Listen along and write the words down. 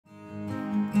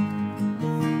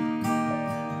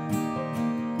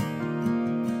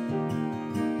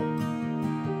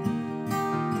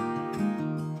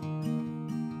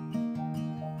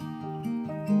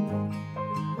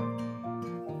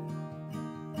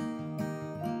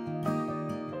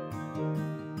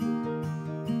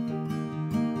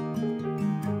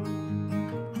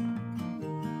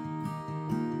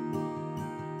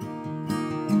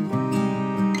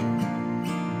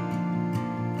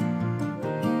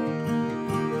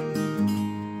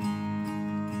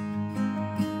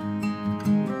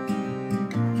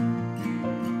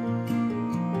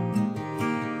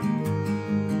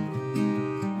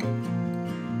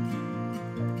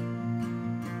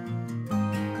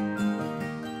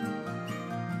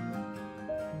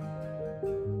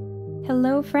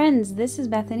Hello friends, this is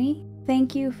Bethany.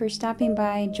 Thank you for stopping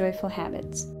by Joyful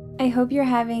Habits. I hope you're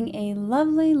having a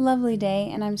lovely day,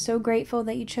 and I'm so grateful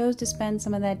that you chose to spend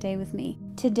some of that day with me.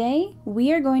 Today,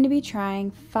 we are going to be trying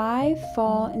 5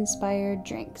 fall-inspired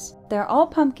drinks. They're all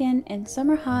pumpkin, and some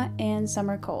are hot and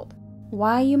some are cold.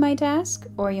 Why, you might ask,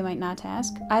 or you might not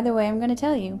ask. Either way, I'm going to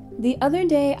tell you. The other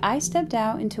day, I stepped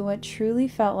out into what truly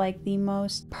felt like the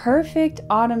most perfect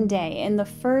autumn day, and the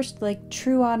first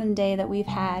true autumn day that we've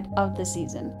had of the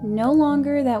season. No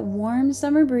longer that warm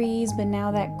summer breeze, but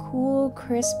now that cool,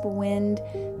 crisp wind.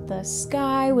 The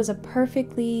sky was a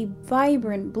perfectly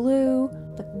vibrant blue.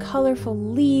 The colorful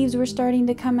leaves were starting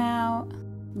to come out.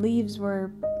 Leaves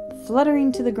were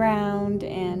fluttering to the ground,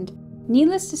 and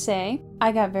needless to say,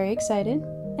 I got very excited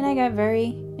and I got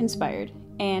very inspired.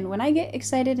 And when I get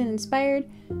excited and inspired,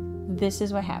 this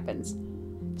is what happens.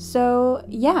 So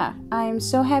yeah, I'm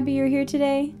so happy you're here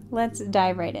today. Let's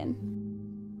dive right in.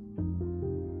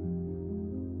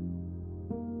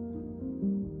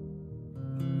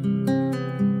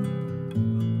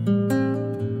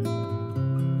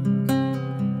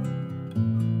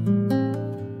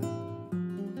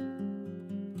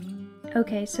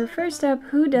 Okay, so first up,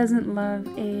 who doesn't love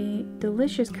a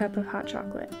delicious cup of hot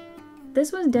chocolate?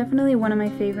 This was definitely one of my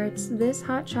favorites. This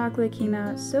hot chocolate came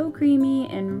out so creamy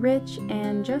and rich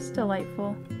and just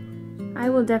delightful. I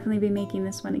will definitely be making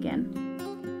this one again.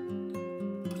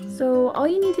 So all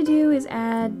you need to do is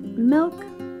add milk,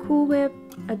 Cool Whip,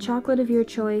 a chocolate of your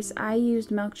choice. I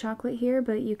used milk chocolate here,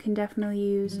 but you can definitely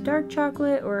use dark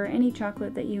chocolate or any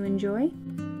chocolate that you enjoy.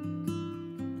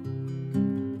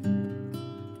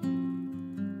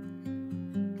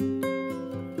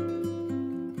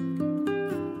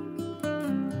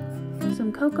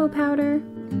 Some cocoa powder,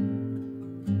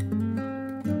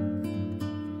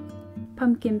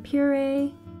 pumpkin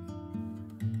puree,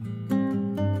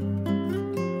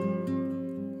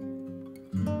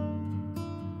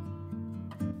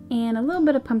 and a little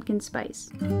bit of pumpkin spice.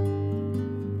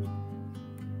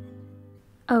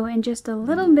 Oh, and just a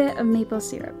little bit of maple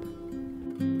syrup.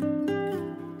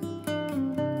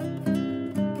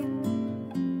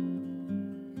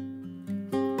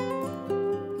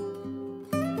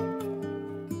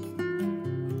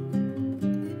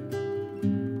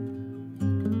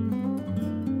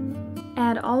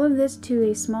 Add all of this to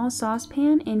a small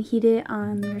saucepan and heat it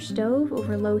on your stove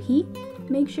over low heat.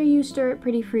 Make sure you stir it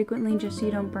pretty frequently just so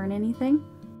you don't burn anything.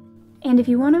 And if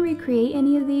you want to recreate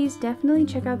any of these, definitely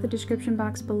check out the description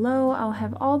box below. I'll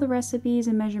have all the recipes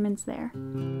and measurements there.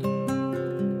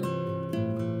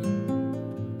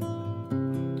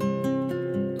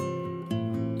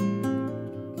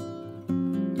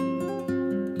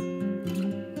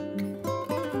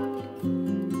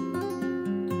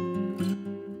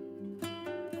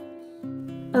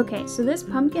 Okay, so this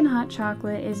pumpkin hot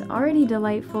chocolate is already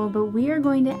delightful, but we are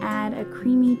going to add a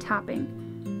creamy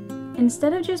topping.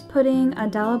 Instead of just putting a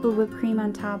dollop of whipped cream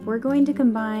on top, we're going to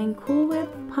combine Cool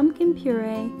Whip, pumpkin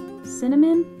puree,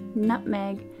 cinnamon,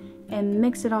 nutmeg, and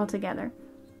mix it all together.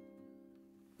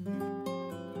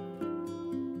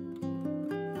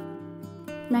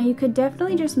 Now you could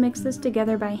definitely just mix this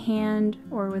together by hand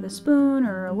or with a spoon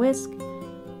or a whisk.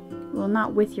 Well,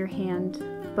 not with your hand,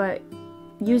 but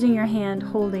using your hand,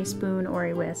 hold a spoon or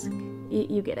a whisk.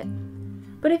 You get it.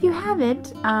 But if you have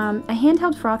it, a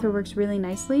handheld frother works really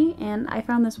nicely, and I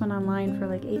found this one online for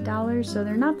like $8, so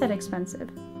they're not that expensive.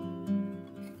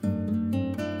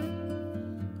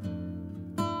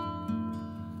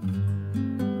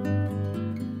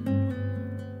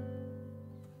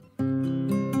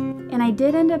 And I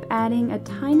did end up adding a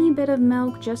tiny bit of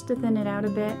milk just to thin it out a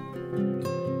bit.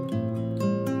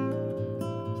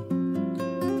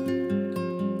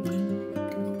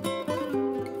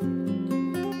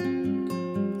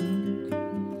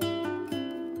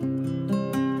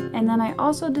 And then I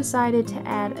also decided to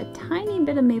add a tiny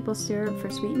bit of maple syrup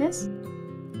for sweetness.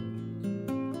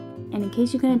 And in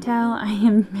case you couldn't tell, I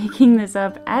am making this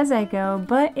up as I go,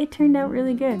 but it turned out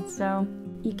really good, so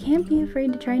you can't be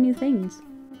afraid to try new things.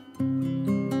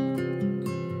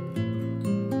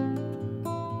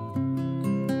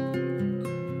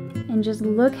 And just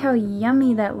look how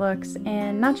yummy that looks,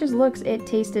 and not just looks, it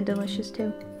tasted delicious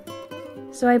too.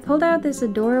 So I pulled out this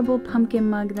adorable pumpkin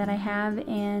mug that I have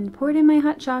and poured in my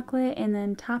hot chocolate and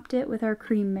then topped it with our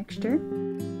cream mixture.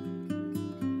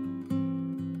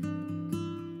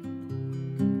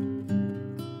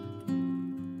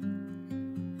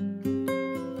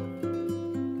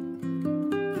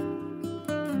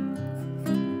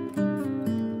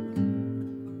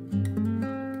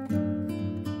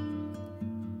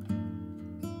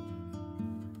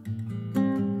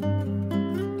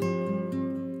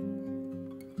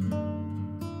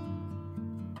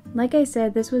 Like I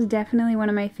said, this was definitely one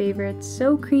of my favorites.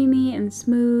 So creamy and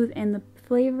smooth, and the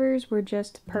flavors were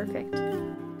just perfect.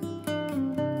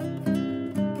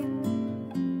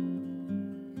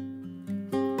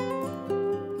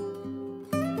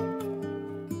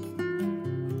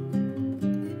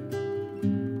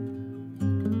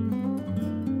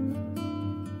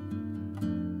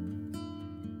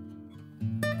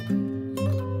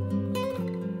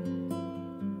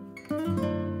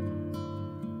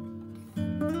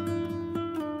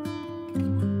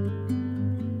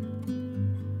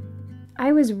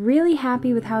 I was really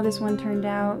happy with how this one turned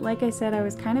out. Like I said, I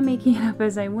was kind of making it up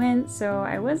as I went, so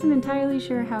I wasn't entirely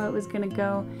sure how it was gonna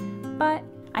go, but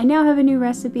I now have a new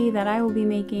recipe that I will be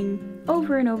making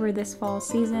over and over this fall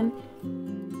season.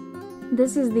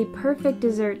 This is the perfect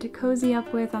dessert to cozy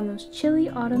up with on those chilly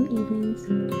autumn evenings.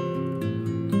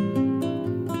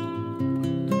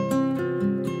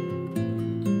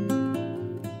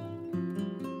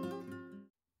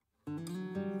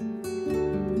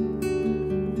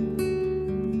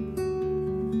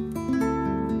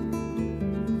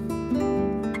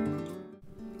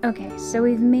 Okay, so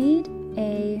we've made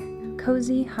a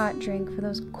cozy hot drink for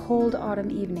those cold autumn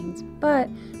evenings, but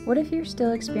what if you're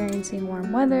still experiencing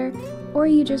warm weather, or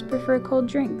you just prefer cold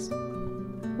drinks?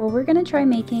 Well, we're gonna try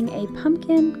making a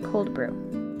pumpkin cold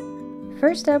brew.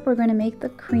 First up, we're gonna make the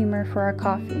creamer for our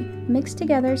coffee. Mix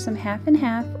together some half and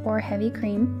half or heavy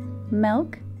cream,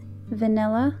 milk,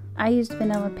 vanilla, I used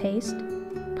vanilla paste,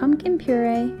 pumpkin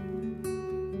puree,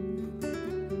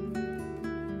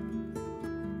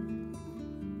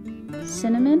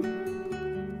 cinnamon,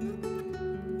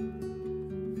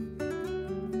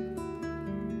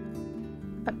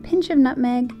 a pinch of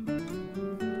nutmeg,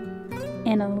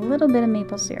 and a little bit of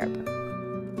maple syrup.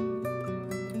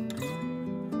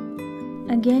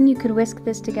 Again, you could whisk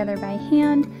this together by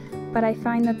hand, but I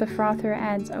find that the frother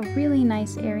adds a really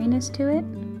nice airiness to it.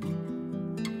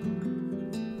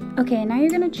 Okay, now you're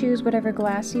going to choose whatever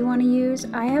glass you want to use.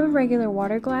 I have a regular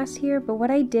water glass here, but what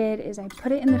I did is I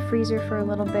put it in the freezer for a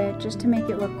little bit just to make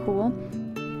it look cool.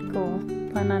 Cool,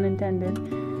 pun unintended.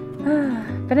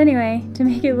 But anyway, to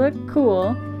make it look cool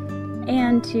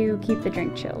and to keep the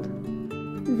drink chilled.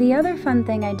 The other fun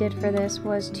thing I did for this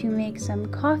was to make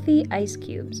some coffee ice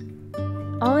cubes.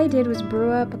 All I did was brew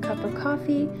up a cup of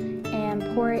coffee and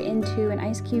pour it into an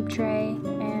ice cube tray,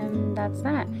 and that's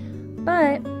that.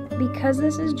 But because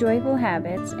this is Joyful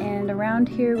Habits, and around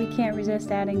here we can't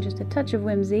resist adding just a touch of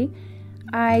whimsy,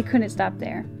 I couldn't stop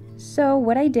there. So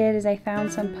what I did is I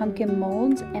found some pumpkin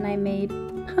molds and I made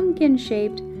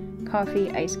pumpkin-shaped coffee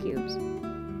ice cubes.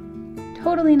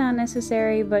 Totally not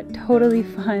necessary, but totally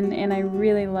fun, and I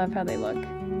really love how they look.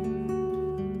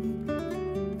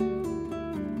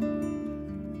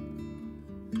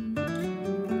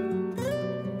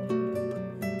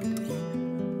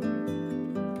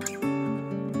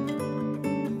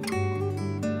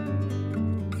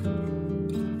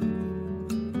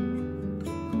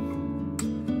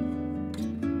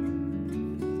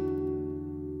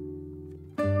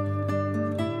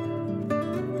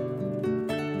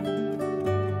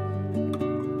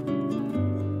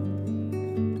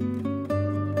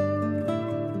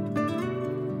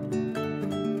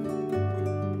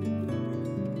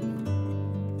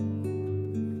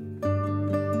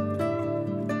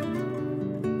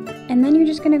 And then you're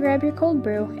just going to grab your cold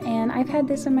brew, and I've had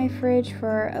this in my fridge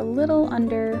for a little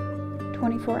under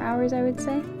 24 hours, I would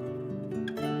say.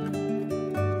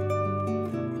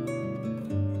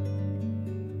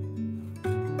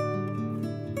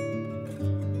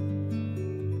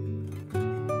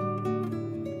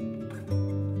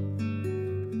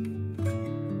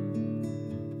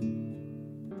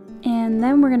 And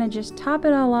then we're going to just top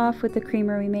it all off with the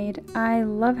creamer we made. I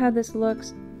love how this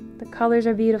looks. The colors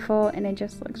are beautiful and it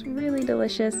just looks really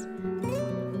delicious.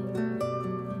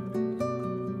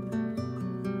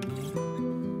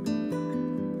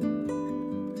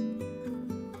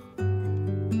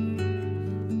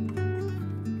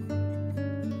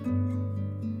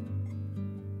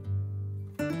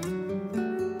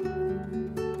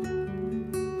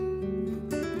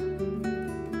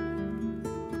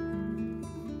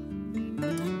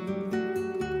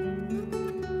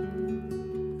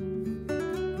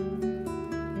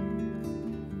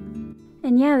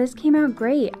 And yeah, this came out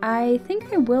great. I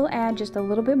think I will add just a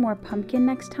little bit more pumpkin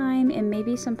next time and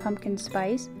maybe some pumpkin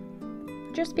spice,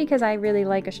 just because I really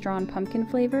like a strong pumpkin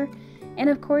flavor. And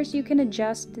of course you can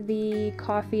adjust the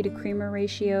coffee to creamer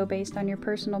ratio based on your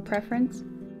personal preference.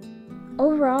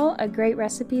 Overall, a great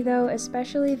recipe though,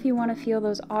 especially if you want to feel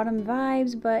those autumn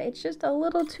vibes, but it's just a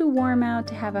little too warm out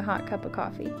to have a hot cup of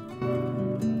coffee.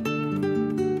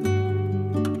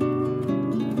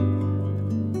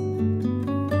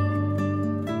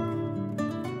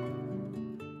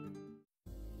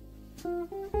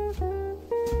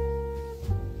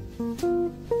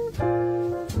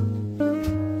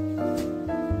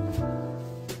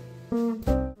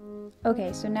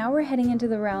 Okay, so now we're heading into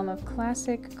the realm of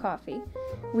classic coffee.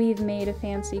 We've made a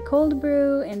fancy cold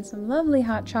brew and some lovely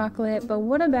hot chocolate, but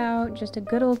what about just a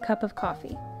good old cup of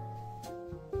coffee?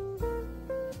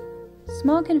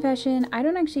 Small confession, I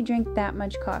don't actually drink that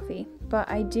much coffee, but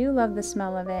I do love the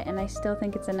smell of it and I still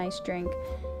think it's a nice drink.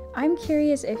 I'm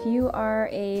curious if you are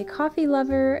a coffee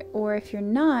lover, or if you're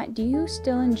not, do you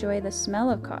still enjoy the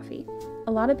smell of coffee?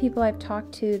 A lot of people I've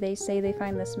talked to, they say they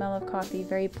find the smell of coffee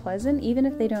very pleasant, even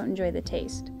if they don't enjoy the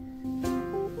taste.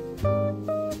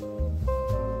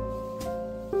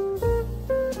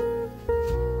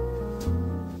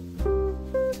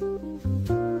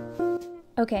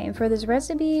 Okay, and for this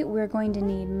recipe, we're going to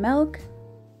need milk,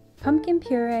 pumpkin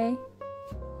puree,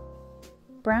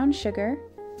 brown sugar,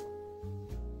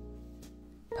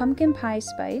 pumpkin pie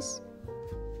spice,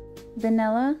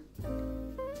 vanilla,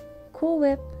 Cool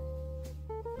Whip,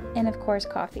 and of course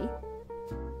coffee.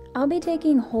 I'll be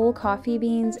taking whole coffee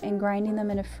beans and grinding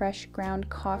them into fresh ground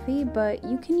coffee, but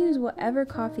you can use whatever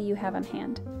coffee you have on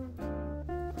hand.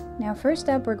 Now first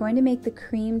up, we're going to make the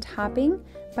cream topping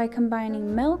by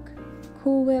combining milk,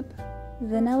 Cool Whip,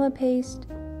 vanilla paste,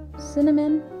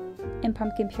 cinnamon, and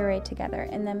pumpkin puree together,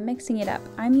 and then mixing it up.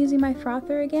 I'm using my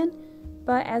frother again,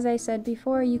 but as I said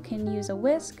before, you can use a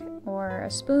whisk or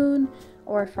a spoon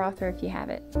or a frother if you have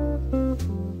it.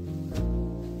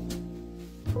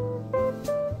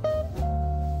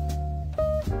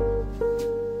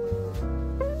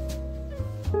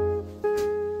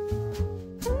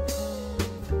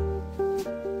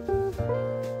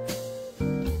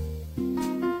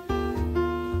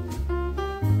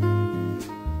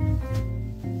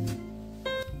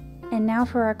 And now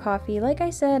for our coffee. Like I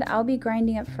said, I'll be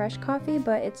grinding up fresh coffee,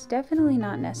 but it's definitely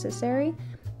not necessary.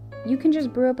 You can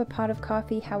just brew up a pot of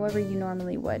coffee however you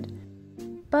normally would.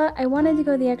 But I wanted to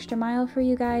go the extra mile for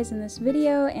you guys in this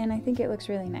video, and I think it looks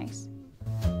really nice.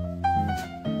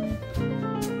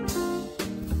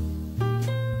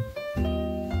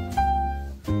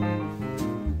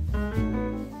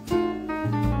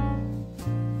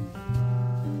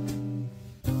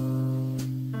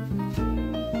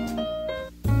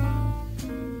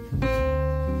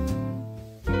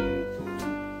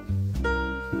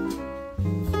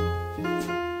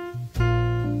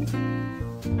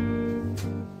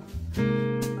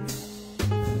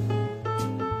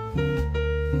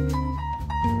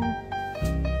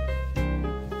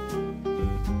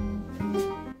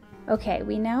 Okay,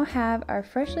 we now have our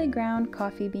freshly ground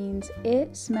coffee beans.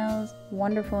 It smells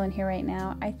wonderful in here right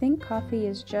now. I think coffee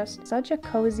is just such a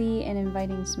cozy and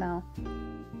inviting smell.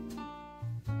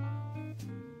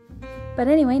 But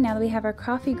anyway, now that we have our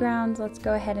coffee grounds, let's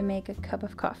go ahead and make a cup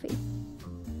of coffee.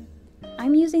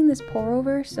 I'm using this pour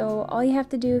over, so all you have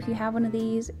to do if you have one of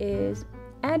these is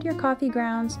add your coffee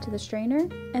grounds to the strainer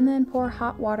and then pour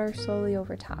hot water slowly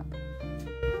over top.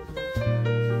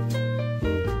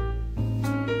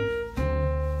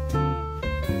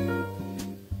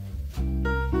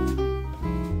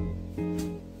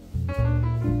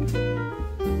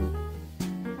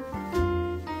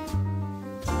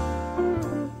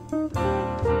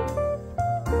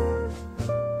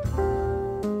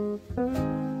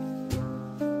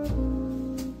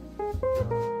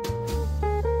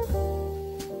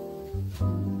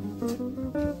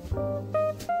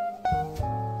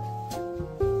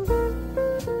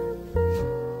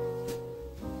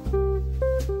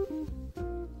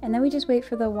 And then we just wait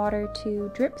for the water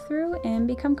to drip through and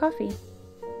become coffee.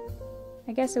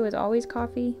 I guess it was always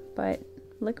coffee, but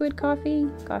liquid coffee,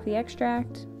 coffee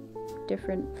extract,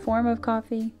 different form of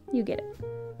coffee, you get it.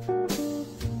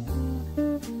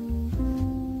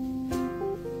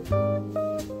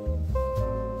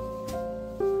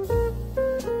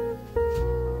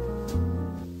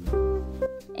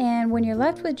 And when you're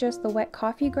left with just the wet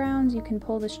coffee grounds, you can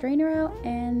pull the strainer out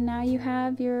and now you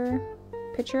have your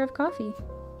pitcher of coffee.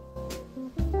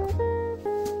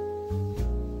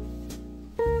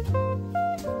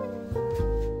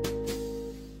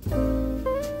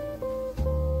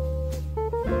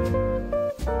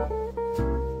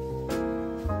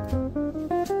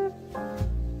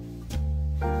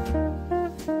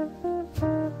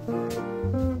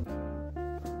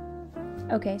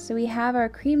 Okay, so we have our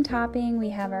cream topping, we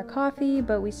have our coffee,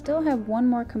 but we still have one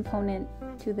more component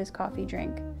to this coffee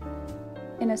drink.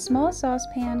 In a small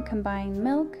saucepan, combine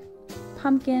milk,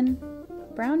 pumpkin,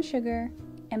 brown sugar,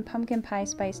 and pumpkin pie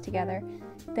spice together,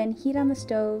 then heat on the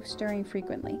stove, stirring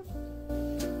frequently.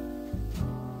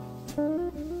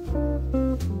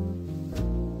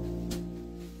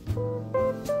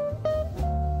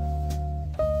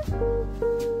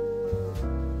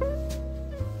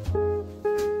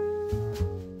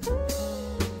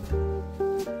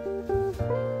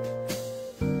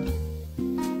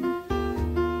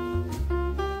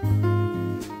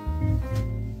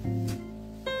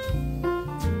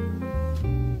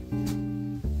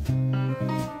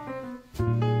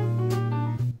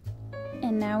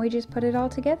 we just put it all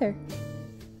together.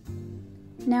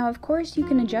 Now, of course, you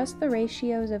can adjust the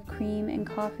ratios of cream and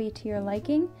coffee to your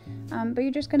liking, but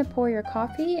you're just going to pour your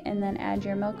coffee and then add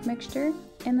your milk mixture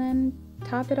and then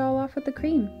top it all off with the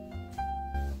cream.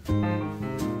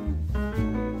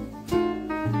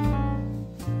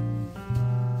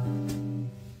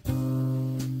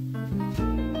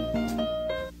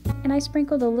 And I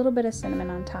sprinkled a little bit of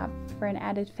cinnamon on top for an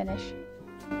added finish.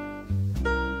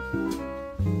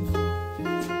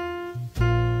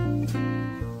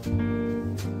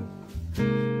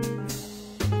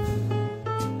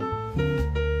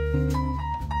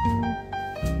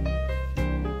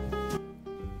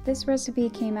 This recipe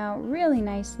came out really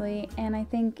nicely, and I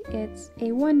think it's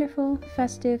a wonderful,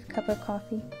 festive cup of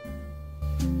coffee.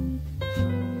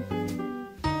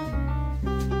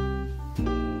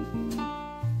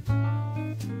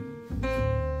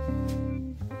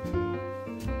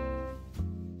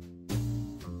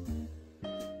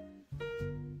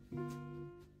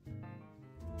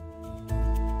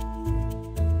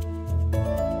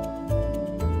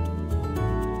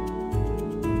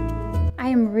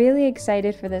 I am really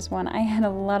excited for this one. I had a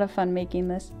lot of fun making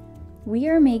this. We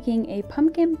are making a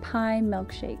pumpkin pie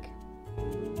milkshake.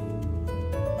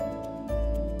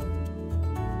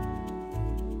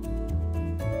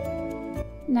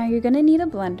 Now you're going to need a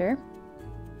blender.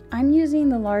 I'm using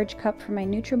the large cup for my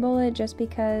NutriBullet just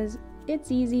because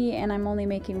it's easy and I'm only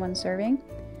making one serving,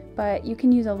 but you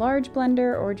can use a large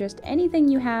blender or just anything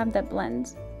you have that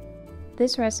blends.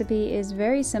 This recipe is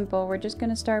very simple. We're just going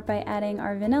to start by adding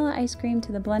our vanilla ice cream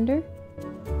to the blender.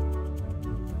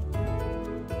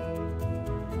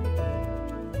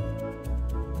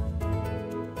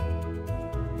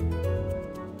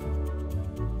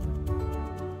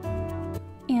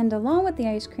 And along with the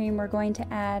ice cream, we're going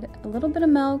to add a little bit of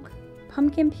milk,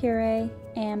 pumpkin puree,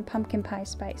 and pumpkin pie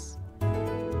spice.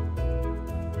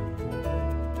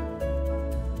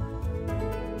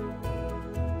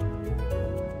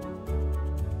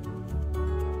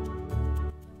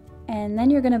 And then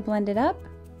you're going to blend it up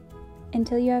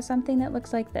until you have something that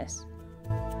looks like this.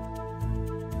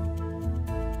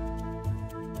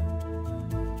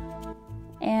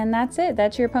 And that's it.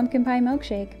 That's your pumpkin pie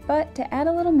milkshake. But to add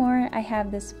a little more, I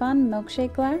have this fun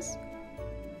milkshake glass.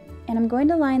 And I'm going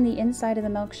to line the inside of the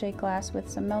milkshake glass with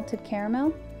some melted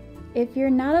caramel. If you're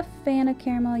not a fan of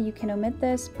caramel, you can omit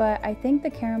this, but I think the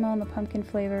caramel and the pumpkin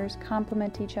flavors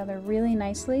complement each other really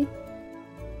nicely.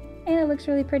 And it looks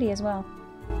really pretty as well.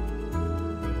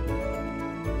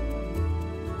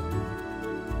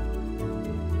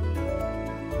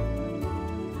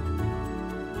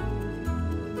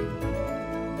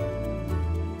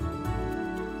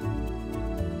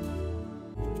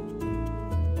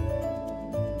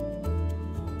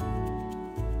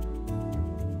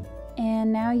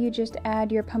 And now you just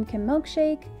add your pumpkin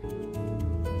milkshake.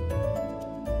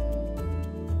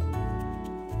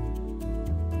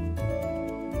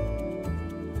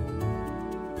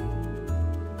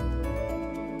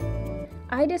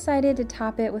 I decided to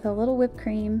top it with a little whipped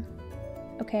cream.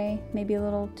 Okay, maybe a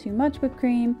little too much whipped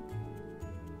cream.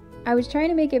 I was trying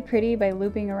to make it pretty by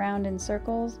looping around in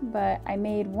circles, but I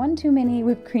made one too many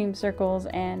whipped cream circles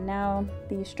and now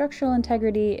the structural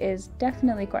integrity is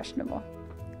definitely questionable.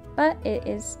 But it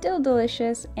is still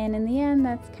delicious, and in the end,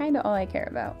 that's kind of all I care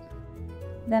about.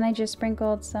 Then I just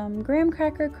sprinkled some graham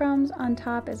cracker crumbs on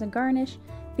top as a garnish.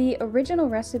 The original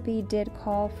recipe did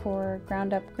call for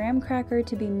ground up graham cracker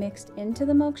to be mixed into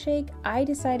the milkshake. I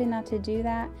decided not to do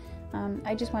that.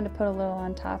 I just wanted to put a little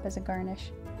on top as a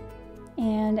garnish.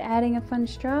 And adding a fun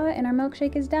straw and our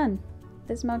milkshake is done.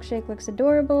 This milkshake looks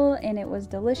adorable and it was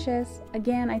delicious.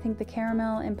 Again, I think the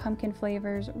caramel and pumpkin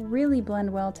flavors really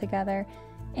blend well together.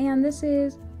 And this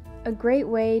is a great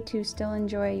way to still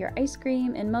enjoy your ice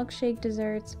cream and milkshake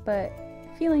desserts, but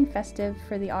feeling festive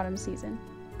for the autumn season.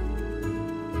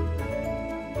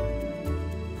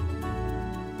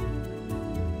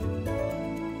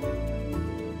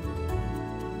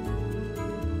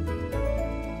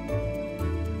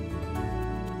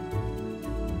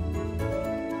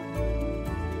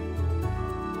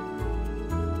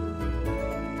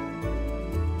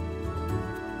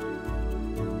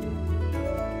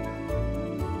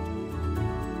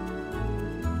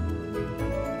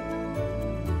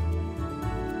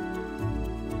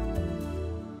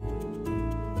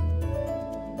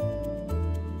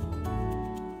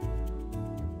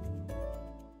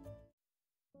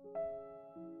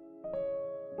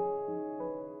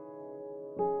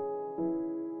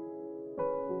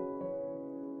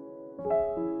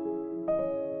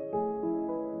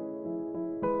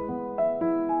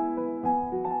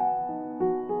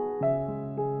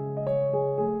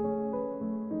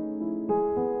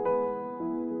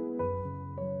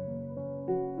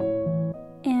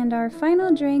 our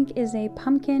final drink is a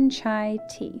pumpkin chai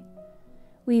tea.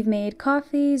 We've made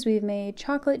coffees, we've made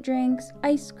chocolate drinks,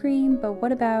 ice cream, but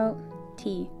what about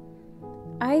tea?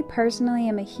 I personally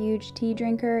am a huge tea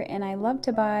drinker, and I love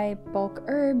to buy bulk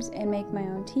herbs and make my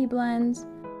own tea blends,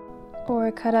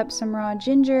 or cut up some raw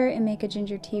ginger and make a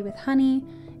ginger tea with honey,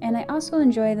 and I also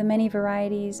enjoy the many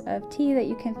varieties of tea that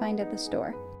you can find at the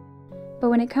store. But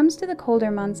when it comes to the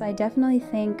colder months, I definitely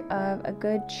think of a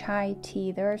good chai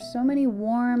tea. There are so many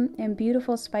warm and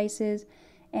beautiful spices,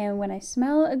 and when I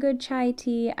smell a good chai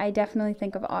tea, I definitely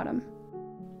think of autumn.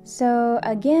 So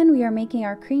again, we are making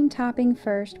our cream topping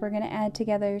first. We're going to add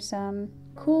together some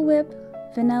Cool Whip,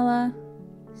 vanilla,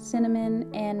 cinnamon,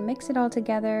 and mix it all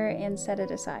together and set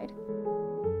it aside.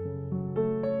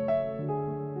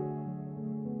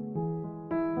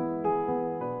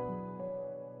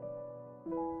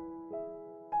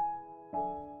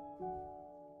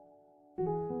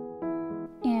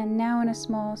 And now in a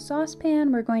small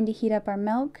saucepan, we're going to heat up our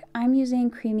milk. I'm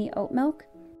using creamy oat milk.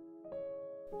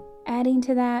 Adding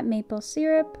to that maple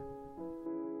syrup,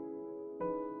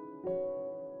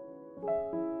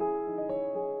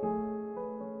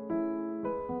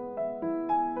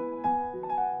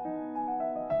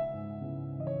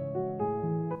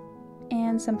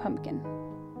 and some pumpkin.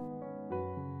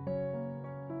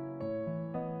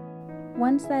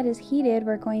 Once that is heated,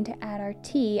 we're going to add our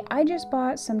tea. I just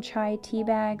bought some chai tea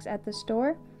bags at the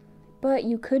store, but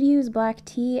you could use black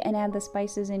tea and add the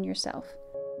spices in yourself.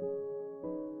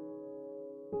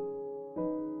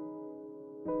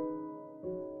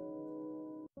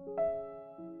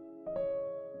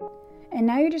 And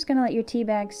now you're just going to let your tea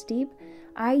bags steep.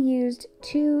 I used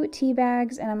 2 tea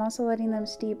bags, and I'm also letting them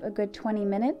steep a good 20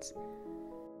 minutes.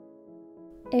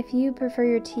 If you prefer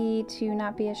your tea to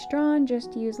not be as strong,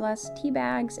 just use less tea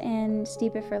bags and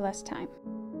steep it for less time.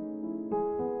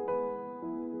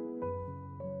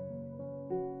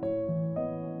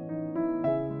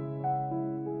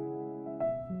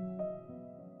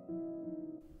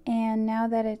 And now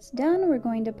that it's done, we're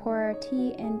going to pour our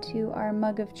tea into our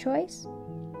mug of choice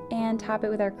and top it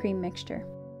with our cream mixture.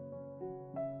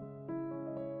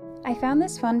 I found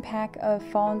this fun pack of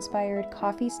fall-inspired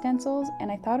coffee stencils,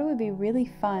 and I thought it would be really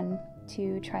fun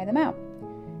to try them out.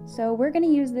 So we're going to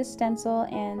use this stencil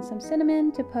and some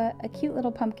cinnamon to put a cute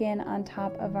little pumpkin on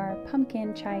top of our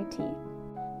pumpkin chai tea.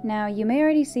 Now you may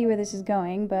already see where this is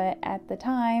going, but at the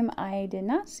time I did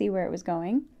not see where it was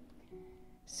going.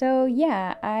 So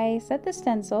yeah, I set the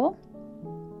stencil,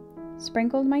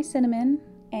 sprinkled my cinnamon,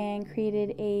 and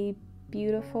created a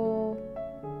beautiful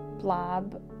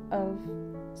blob of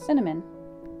cinnamon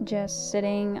just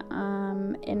sitting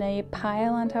in a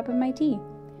pile on top of my tea.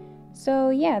 So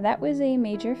yeah, that was a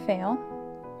major fail.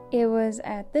 It was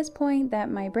at this point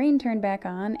that my brain turned back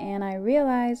on, and I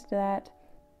realized that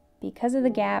because of the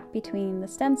gap between the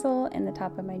stencil and the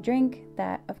top of my drink,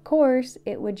 that of course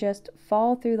it would just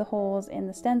fall through the holes in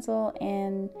the stencil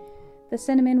and the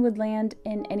cinnamon would land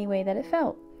in any way that it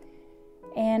felt.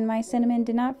 And my cinnamon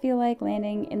did not feel like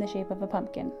landing in the shape of a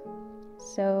pumpkin.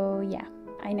 So yeah,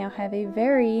 I now have a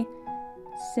very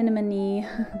cinnamony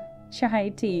chai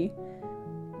tea.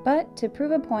 But to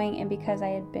prove a point, and because I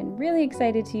had been really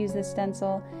excited to use this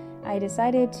stencil, I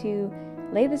decided to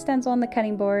lay the stencil on the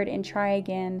cutting board and try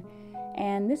again.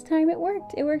 And this time it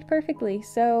worked. It worked perfectly.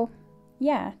 So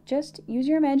yeah, just use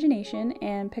your imagination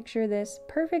and picture this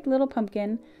perfect little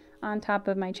pumpkin on top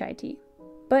of my chai tea.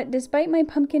 But despite my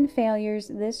pumpkin failures,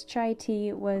 this chai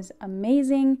tea was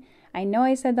amazing. I know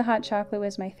I said the hot chocolate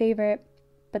was my favorite,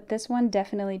 but this one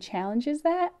definitely challenges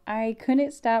that. I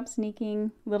couldn't stop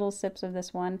sneaking little sips of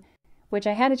this one, which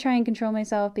I had to try and control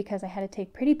myself because I had to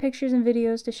take pretty pictures and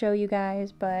videos to show you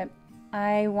guys, but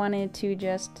I wanted to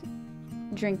just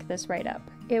drink this right up.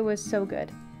 It was so good.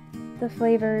 The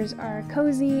flavors are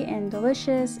cozy and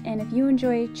delicious, and if you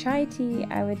enjoy chai tea,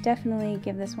 I would definitely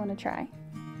give this one a try.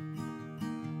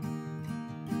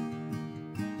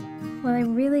 Well, I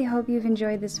really hope you've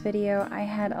enjoyed this video. I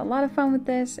had a lot of fun with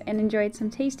this and enjoyed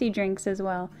some tasty drinks as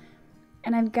well.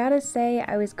 And I've got to say,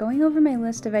 I was going over my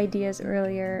list of ideas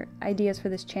earlier, ideas for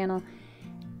this channel,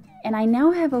 and I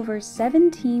now have over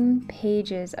 17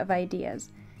 pages of ideas.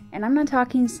 And I'm not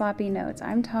talking sloppy notes,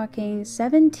 I'm talking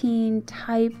 17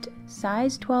 typed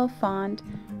size 12 font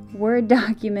Word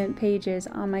document pages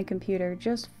on my computer,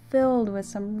 just filled with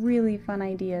some really fun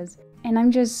ideas. And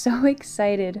I'm just so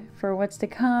excited for what's to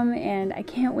come, and I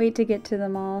can't wait to get to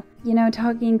them all. You know,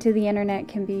 talking to the internet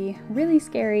can be really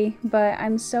scary, but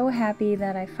I'm so happy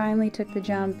that I finally took the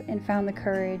jump and found the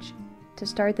courage to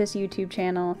start this YouTube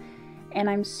channel. And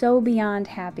I'm so beyond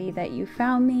happy that you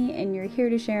found me and you're here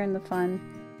to share in the fun.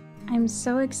 I'm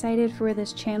so excited for where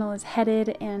this channel is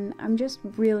headed, and I'm just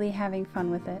really having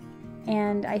fun with it.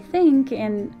 And I think,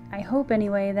 and I hope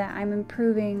anyway, that I'm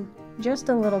improving just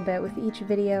a little bit with each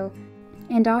video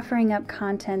and offering up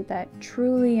content that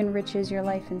truly enriches your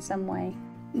life in some way.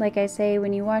 Like I say,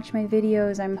 when you watch my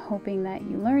videos, I'm hoping that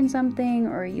you learn something,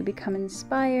 or you become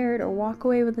inspired, or walk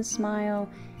away with a smile,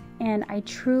 and I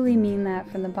truly mean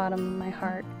that from the bottom of my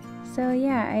heart. So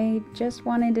yeah, I just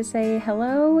wanted to say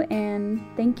hello and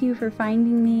thank you for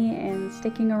finding me and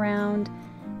sticking around,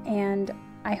 and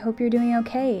I hope you're doing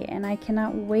okay, and I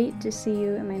cannot wait to see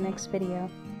you in my next video.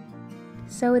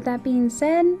 So with that being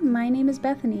said, my name is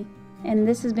Bethany, and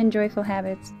this has been Joyful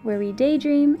Habits, where we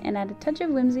daydream and add a touch of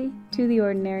whimsy to the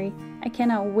ordinary. I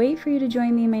cannot wait for you to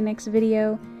join me in my next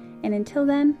video, and until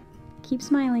then, keep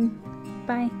smiling.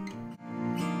 Bye.